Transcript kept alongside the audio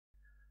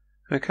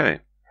Okay,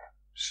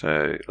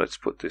 so let's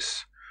put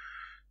this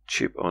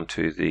chip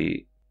onto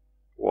the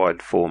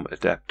wide form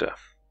adapter.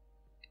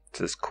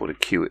 So it's called a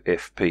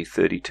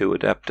QFP32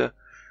 adapter,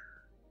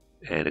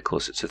 and of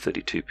course it's a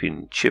 32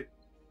 pin chip,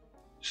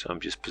 so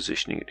I'm just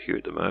positioning it here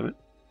at the moment.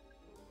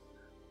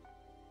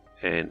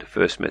 And the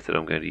first method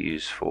I'm going to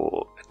use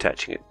for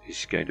attaching it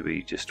is going to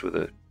be just with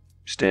a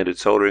standard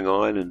soldering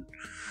iron, and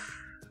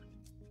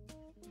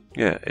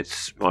yeah,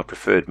 it's my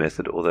preferred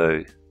method,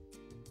 although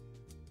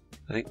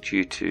I think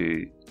due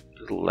to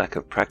a little lack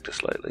of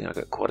practice lately, I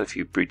got quite a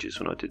few bridges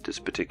when I did this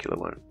particular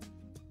one.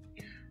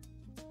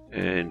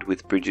 And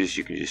with bridges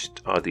you can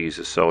just either use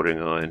a soldering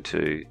iron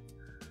to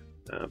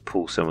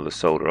pull some of the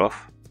solder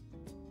off,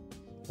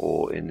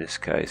 or in this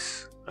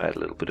case add a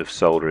little bit of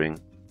soldering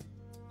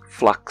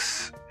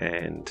flux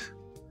and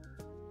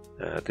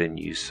then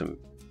use some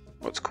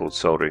what's called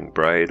soldering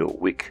braid or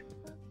wick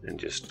and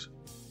just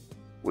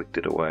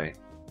wicked it away,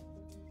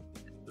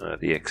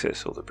 the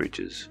excess or the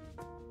bridges.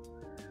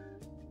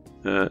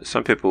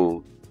 Some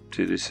people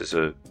do this as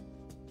a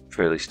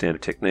fairly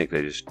standard technique.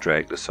 They just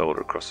drag the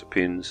solder across the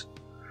pins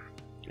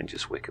and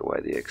just wick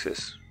away the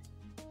excess.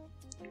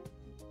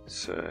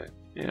 So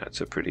yeah,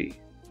 it's a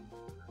pretty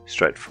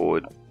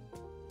straightforward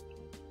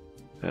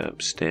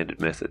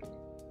standard method.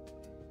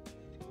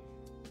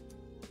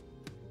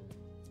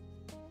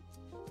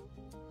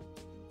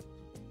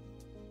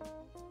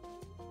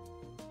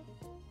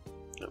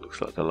 It looks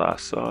like the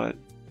last side.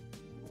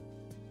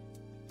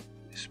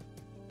 Just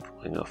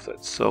pulling off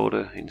that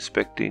solder,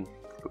 inspecting,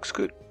 looks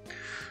good.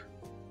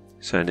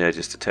 So now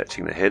just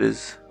attaching the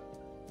headers.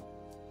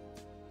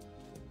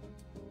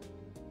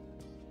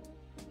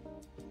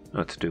 I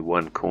have to do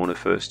one corner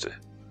first to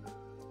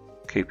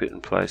keep it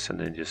in place and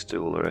then just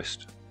do all the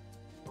rest.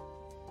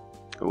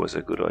 Always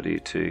a good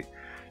idea to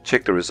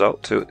check the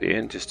result too at the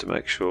end, just to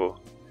make sure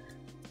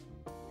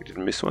you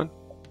didn't miss one.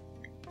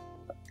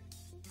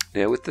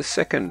 Now with the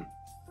second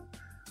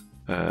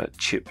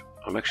chip,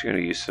 I'm actually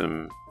going to use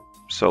some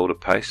solder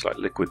paste, like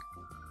liquid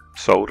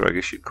solder I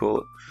guess you'd call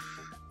it,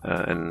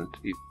 and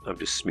I'm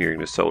just smearing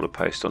the solder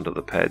paste onto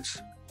the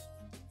pads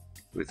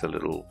with a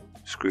little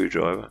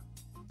screwdriver,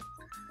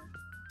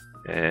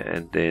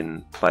 and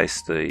then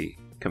place the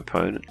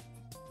component,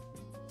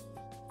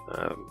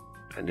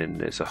 and then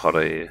there's a hot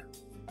air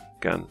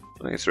gun.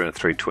 I think it's around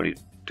 320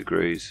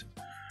 degrees,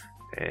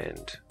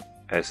 and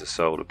as the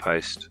solder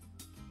paste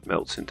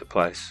melts into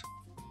place,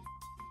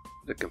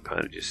 the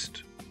component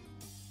just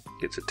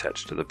gets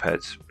attached to the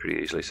pads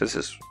pretty easily. So this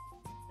is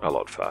a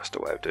lot faster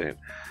way of doing it.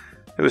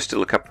 There was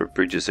still a couple of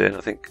bridges there, and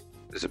I think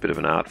there's a bit of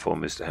an art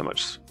form as to how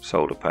much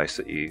solder paste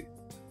that you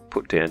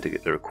put down to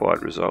get the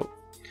required result.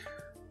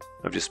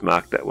 I've just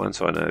marked that one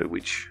so I know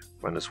which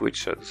one is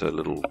which, so there's a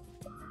little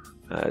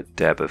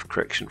dab of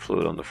correction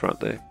fluid on the front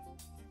there.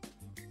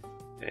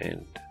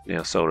 And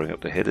now soldering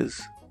up the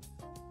headers.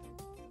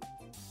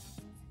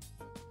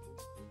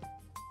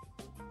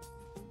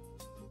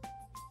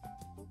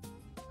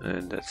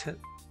 And that's it.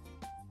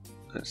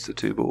 That's the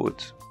two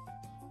boards.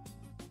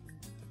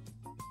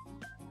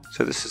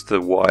 So this is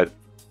the wide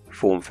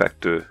form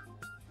factor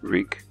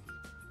rig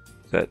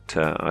that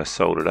I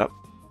soldered up,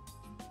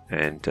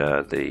 and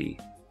the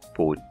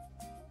board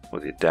or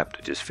the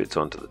adapter just fits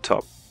onto the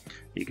top.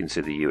 You can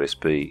see the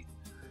USB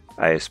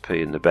ASP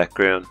in the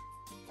background.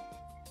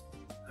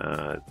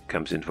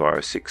 Comes in via a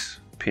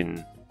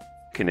 6-pin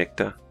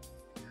connector.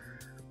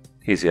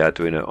 Here's the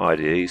Arduino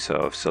IDE,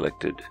 so I've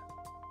selected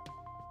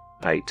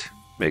 8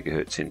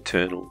 MHz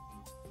internal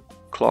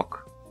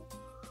clock,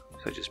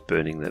 so just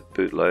burning that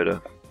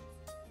bootloader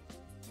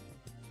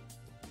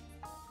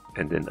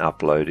and then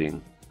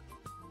uploading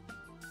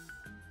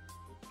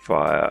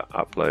via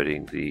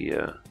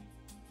the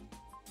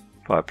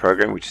via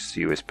program, which is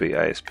the USB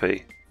ASP,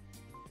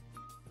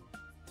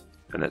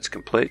 and that's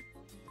complete.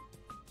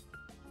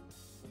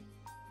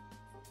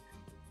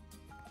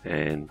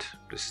 And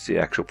this is the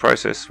actual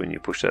process when you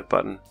push that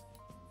button.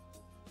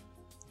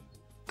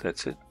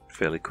 That's it,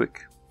 fairly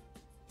quick.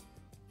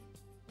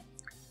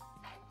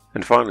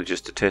 And finally,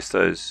 just to test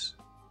those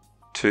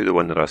two, the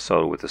one that I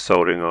soldered with the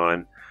soldering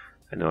iron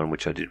and the one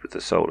which I did with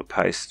the solder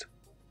paste.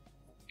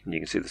 And you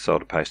can see the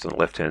solder paste on the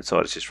left hand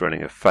side is just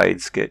running a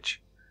fade sketch,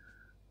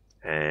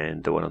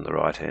 and the one on the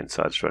right hand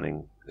side is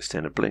running a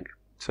standard blink.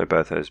 So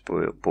both those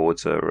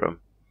boards are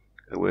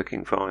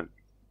working fine.